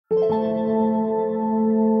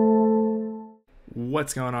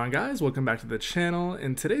What's going on, guys? Welcome back to the channel.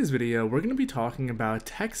 In today's video, we're going to be talking about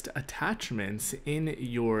text attachments in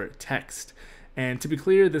your text. And to be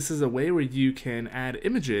clear, this is a way where you can add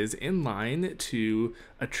images inline to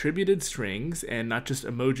attributed strings and not just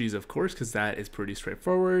emojis, of course, because that is pretty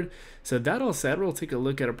straightforward. So that all said, we'll take a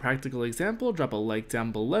look at a practical example. Drop a like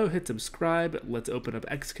down below, hit subscribe. Let's open up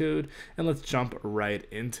Xcode and let's jump right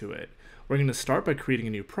into it. We're going to start by creating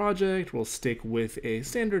a new project. We'll stick with a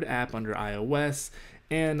standard app under iOS,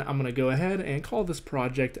 and I'm going to go ahead and call this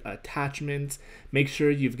project Attachments. Make sure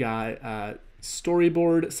you've got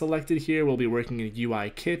Storyboard selected here. We'll be working in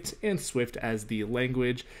UI Kit and Swift as the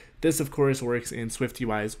language. This, of course, works in Swift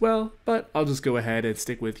UI as well, but I'll just go ahead and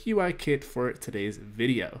stick with UI Kit for today's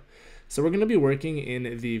video. So we're going to be working in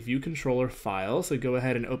the view controller file, so go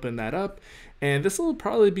ahead and open that up. And this will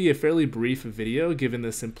probably be a fairly brief video given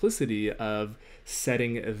the simplicity of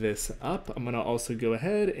setting this up. I'm going to also go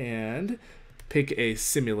ahead and pick a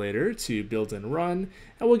simulator to build and run,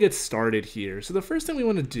 and we'll get started here. So the first thing we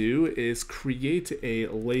want to do is create a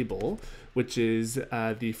label, which is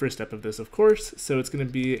the first step of this, of course. So it's going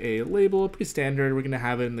to be a label, pretty standard. We're going to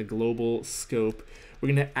have it in the global scope.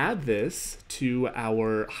 We're going to add this to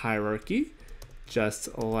our hierarchy,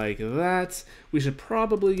 just like that. We should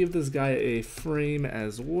probably give this guy a frame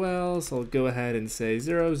as well. So I'll go ahead and say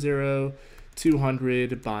 0, 0,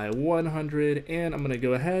 200 by 100, and I'm going to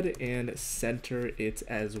go ahead and center it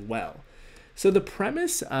as well. So the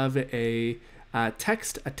premise of a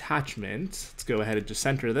text attachment, let's go ahead and just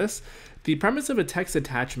center this. The premise of a text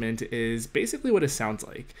attachment is basically what it sounds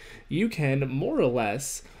like. You can more or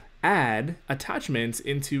less add attachments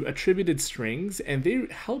into attributed strings, and they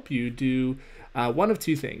help you do one of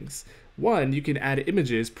two things. One, you can add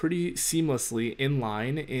images pretty seamlessly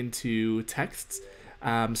inline into texts.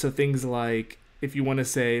 So things like if you want to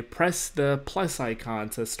say press the plus icon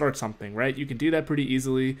to start something, right? You can do that pretty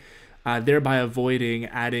easily, thereby avoiding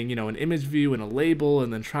adding, an image view and a label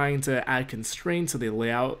and then trying to add constraints so they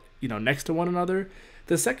lay out, next to one another.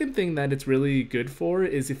 The second thing that it's really good for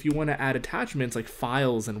is if you want to add attachments like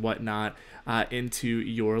files and whatnot into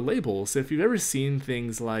your labels. So if you've ever seen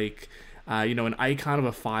things like an icon of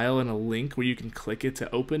a file and a link where you can click it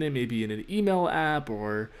to open it, maybe in an email app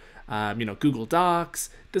or Google Docs,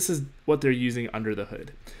 this is what they're using under the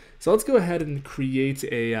hood. So let's go ahead and create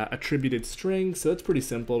a attributed string. So that's pretty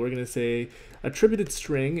simple. We're going to say attributed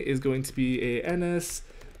string is going to be a NS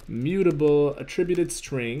mutable attributed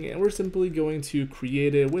string, and we're simply going to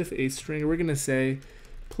create it with a string. We're going to say,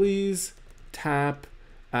 please tap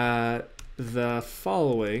the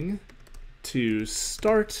following to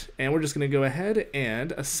start, and we're just going to go ahead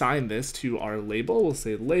and assign this to our label. We'll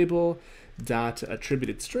say label dot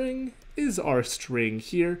attributed string is our string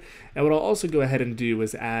here, and what I'll also go ahead and do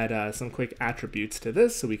is add some quick attributes to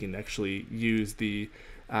this so we can actually use the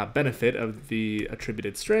benefit of the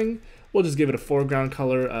attributed string. We'll just give it a foreground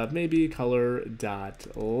color of maybe color dot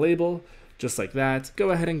label, just like that. Go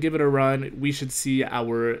ahead and give it a run. We should see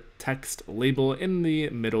our text label in the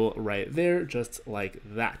middle right there, just like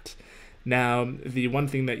that. Now, the one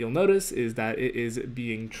thing that you'll notice is that it is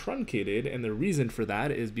being truncated, and the reason for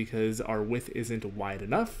that is because our width isn't wide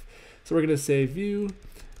enough. So we're going to say view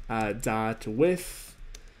dot width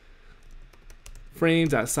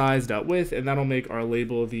frame.size.width, and that'll make our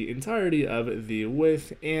label the entirety of the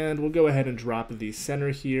width. And we'll go ahead and drop the center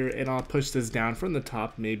here, and I'll push this down from the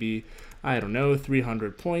top, maybe, I don't know,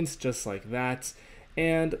 300 points, just like that.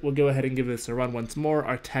 And we'll go ahead and give this a run once more.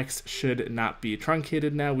 Our text should not be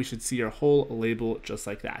truncated now. We should see our whole label just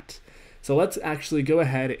like that. So let's actually go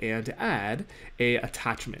ahead and add a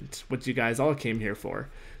attachment, which you guys all came here for.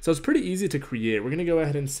 So it's pretty easy to create. We're going to go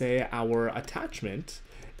ahead and say our attachment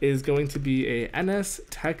is going to be a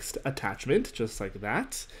NSTextAttachment, just like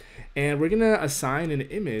that. And we're going to assign an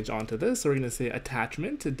image onto this. So we're going to say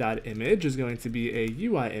attachment.image is going to be a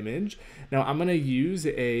UI image. Now I'm going to use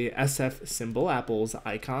a SF symbol, Apple's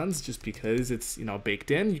icons, just because it's baked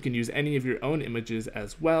in. You can use any of your own images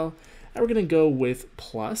as well. And we're going to go with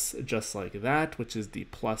plus, just like that, which is the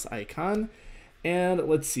plus icon. And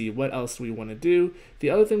let's see, what else do we want to do? The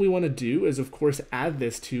other thing we want to do is, of course, add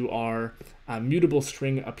this to our mutable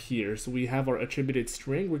string up here. So we have our attributed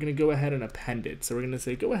string. We're going to go ahead and append it. So we're going to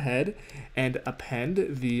say, go ahead and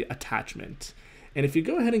append the attachment. And if you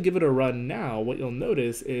go ahead and give it a run now, what you'll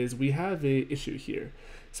notice is we have an issue here.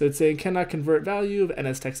 So it's saying cannot convert value of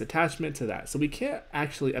NSTextAttachment to that. So we can't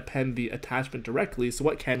actually append the attachment directly. So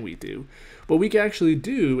what can we do? What we can actually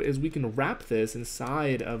do is we can wrap this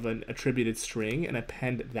inside of an attributed string and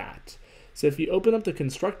append that. So if you open up the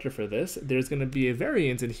constructor for this, there's going to be a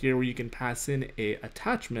variant in here where you can pass in a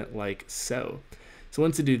attachment like so. So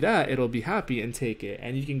once you do that, it'll be happy and take it,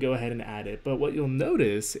 and you can go ahead and add it. But what you'll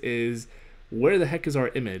notice is where the heck is our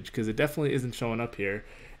image? Because it definitely isn't showing up here.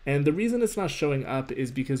 And the reason it's not showing up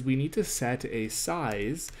is because we need to set a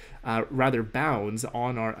size, bounds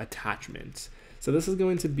on our attachment. So this is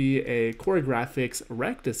going to be a Core Graphics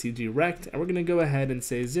rect, a CG rect, and we're going to go ahead and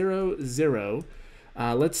say 0, 0.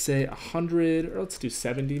 Let's say 100, or let's do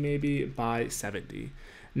 70 maybe, by 70.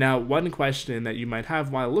 Now, one question that you might have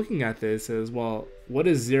while looking at this is, well, what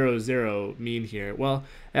does 0, 0 mean here? Well,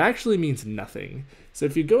 it actually means nothing. So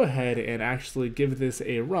if you go ahead and actually give this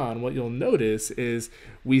a run, what you'll notice is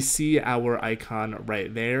we see our icon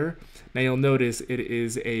right there. Now you'll notice it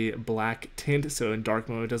is a black tint, so in dark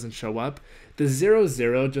mode it doesn't show up. The 0,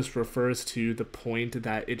 0 just refers to the point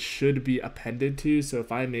that it should be appended to. So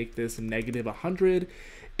if I make this negative 100,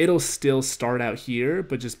 it'll still start out here,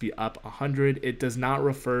 but just be up 100. It does not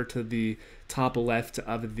refer to the top left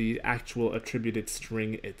of the actual attributed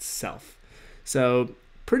string itself. So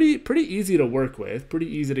pretty easy to work with, pretty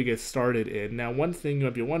easy to get started in. Now, one thing you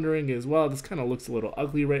might be wondering is, well, this kind of looks a little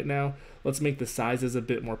ugly right now. Let's make the sizes a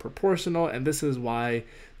bit more proportional, and this is why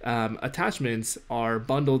attachments are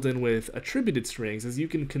bundled in with attributed strings, as you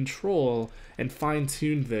can control and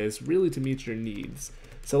fine-tune this really to meet your needs.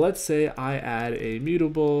 So let's say I add a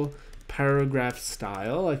mutable paragraph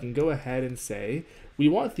style. I can go ahead and say we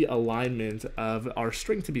want the alignment of our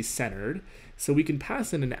string to be centered. So we can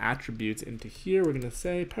pass in an attribute into here. We're going to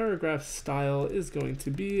say paragraph style is going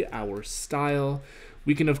to be our style.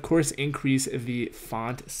 We can of course increase the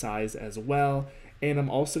font size as well. And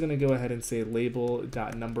I'm also going to go ahead and say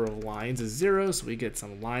label.number of lines is 0, so we get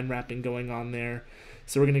some line wrapping going on there.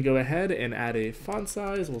 So we're going to go ahead and add a font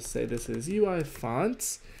size. We'll say this is UI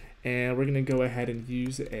fonts, and we're going to go ahead and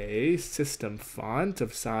use a system font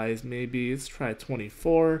of size, maybe let's try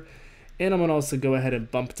 24. And I'm going to also go ahead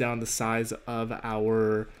and bump down the size of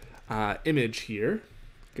our image here.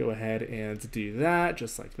 Go ahead and do that,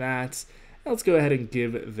 just like that. Let's go ahead and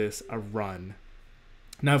give this a run.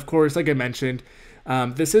 Now, of course, like I mentioned,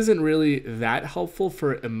 this isn't really that helpful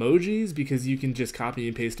for emojis because you can just copy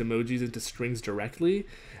and paste emojis into strings directly.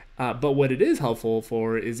 But what it is helpful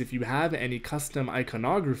for is if you have any custom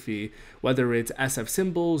iconography, whether it's SF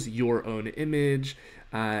symbols, your own image,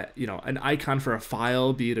 an icon for a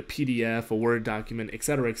file, be it a PDF, a Word document,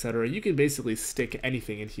 etc., you can basically stick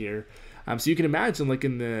anything in here. So you can imagine, like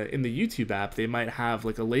in the YouTube app, they might have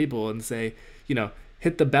like a label and say,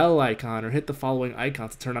 hit the bell icon or hit the following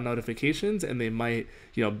icons to turn on notifications, and they might,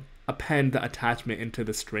 append the attachment into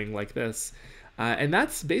the string like this. And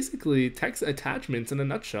that's basically text attachments in a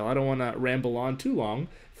nutshell. I don't want to ramble on too long.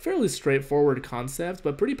 Fairly straightforward concept,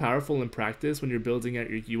 but pretty powerful in practice when you're building out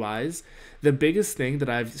your UIs. The biggest thing that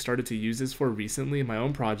I've started to use this for recently in my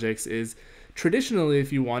own projects is traditionally,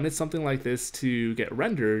 if you wanted something like this to get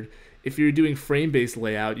rendered, if you're doing frame-based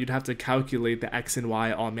layout, you'd have to calculate the X and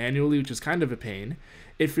Y all manually, which is kind of a pain.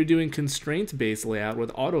 If you're doing constraint-based layout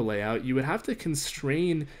with auto layout, you would have to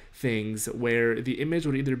constrain things where the image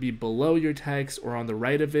would either be below your text or on the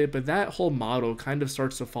right of it, but that whole model kind of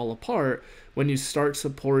starts to fall apart when you start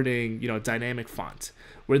supporting, dynamic font,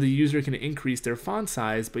 where the user can increase their font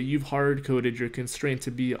size, but you've hard-coded your constraint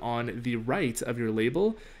to be on the right of your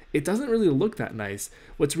label. It doesn't really look that nice.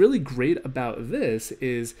 What's really great about this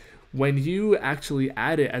is when you actually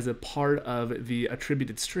add it as a part of the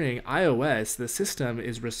attributed string, iOS, the system,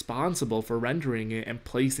 is responsible for rendering it and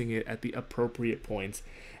placing it at the appropriate points.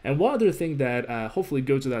 And one other thing that hopefully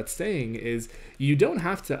goes without saying is you don't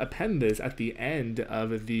have to append this at the end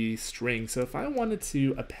of the string. So if I wanted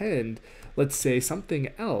to append, let's say, something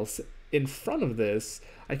else in front of this,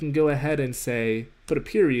 I can go ahead and say, put a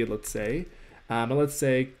period, let's say, and let's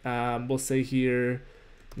say, we'll say here,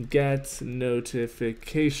 get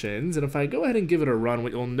notifications. And if I go ahead and give it a run,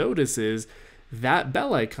 what you'll notice is that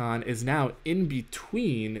bell icon is now in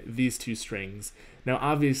between these two strings. Now,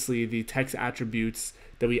 obviously, the text attributes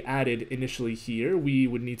that we added initially here, we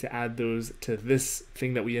would need to add those to this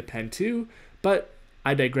thing that we append to, but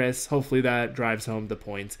I digress. Hopefully that drives home the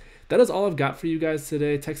point. That is all I've got for you guys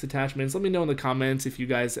today, text attachments. Let me know in the comments if you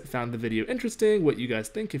guys found the video interesting, what you guys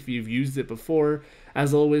think, if you've used it before.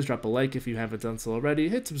 As always, drop a like if you haven't done so already.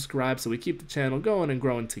 Hit subscribe so we keep the channel going and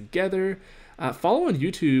growing together. Follow on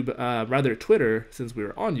YouTube, rather Twitter, since we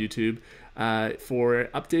were on YouTube, for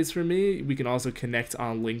updates from me. We can also connect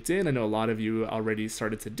on LinkedIn. I know a lot of you already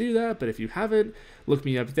started to do that, but if you haven't, look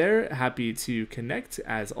me up there. Happy to connect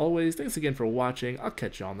as always. Thanks again for watching. I'll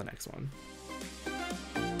catch you on the next one.